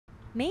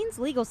Maine's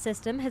legal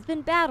system has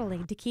been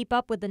battling to keep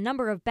up with the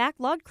number of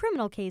backlogged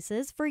criminal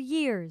cases for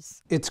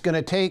years. It's going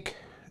to take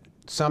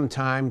some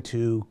time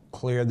to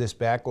clear this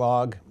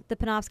backlog. The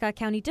Penobscot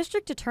County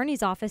District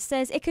Attorney's Office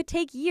says it could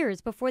take years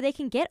before they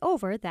can get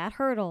over that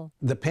hurdle.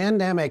 The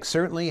pandemic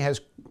certainly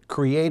has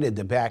created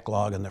the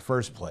backlog in the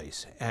first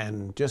place,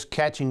 and just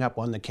catching up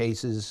on the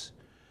cases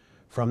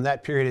from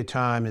that period of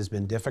time has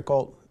been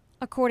difficult.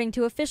 According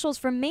to officials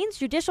from Maine's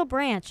judicial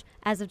branch,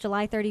 as of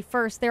July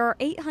 31st, there are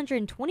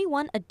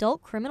 821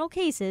 adult criminal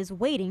cases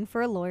waiting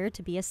for a lawyer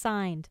to be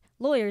assigned.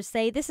 Lawyers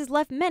say this has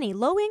left many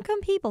low-income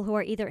people who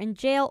are either in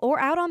jail or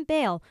out on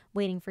bail,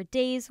 waiting for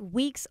days,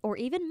 weeks, or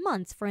even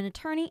months for an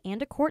attorney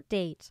and a court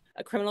date.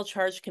 A criminal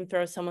charge can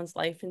throw someone's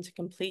life into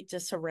complete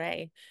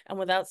disarray, and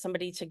without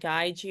somebody to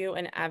guide you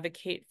and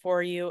advocate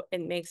for you,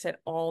 it makes it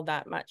all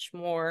that much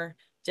more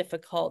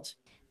difficult.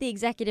 The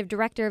executive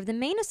director of the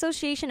Maine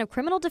Association of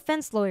Criminal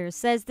Defense Lawyers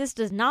says this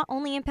does not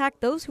only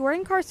impact those who are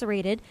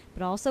incarcerated,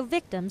 but also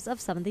victims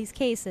of some of these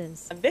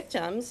cases.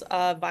 Victims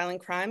of violent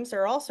crimes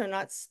are also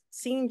not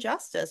seeing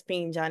justice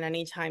being done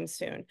anytime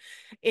soon.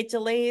 It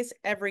delays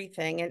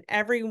everything, and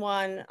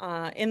everyone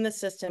in the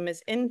system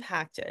is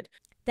impacted.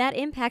 That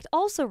impact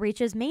also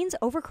reaches Maine's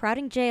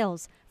overcrowding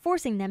jails,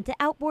 forcing them to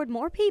outboard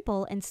more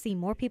people and see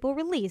more people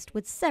released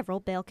with several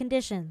bail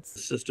conditions.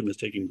 The system is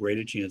taking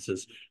greater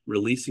chances,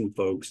 releasing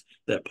folks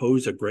that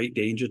pose a great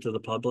danger to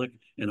the public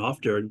and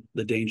often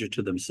the danger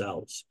to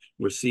themselves.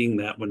 We're seeing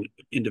that when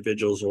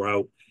individuals are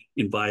out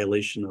in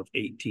violation of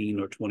 18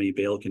 or 20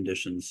 bail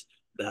conditions.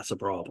 That's a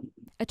problem.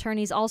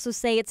 Attorneys also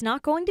say it's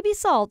not going to be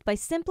solved by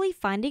simply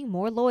finding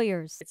more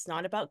lawyers. It's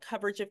not about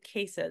coverage of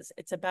cases.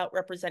 It's about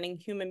representing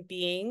human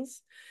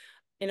beings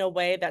in a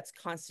way that's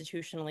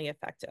constitutionally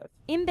effective.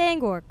 In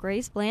Bangor,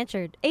 Grace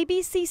Blanchard,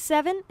 ABC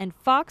 7 and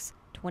Fox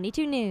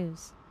 22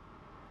 News.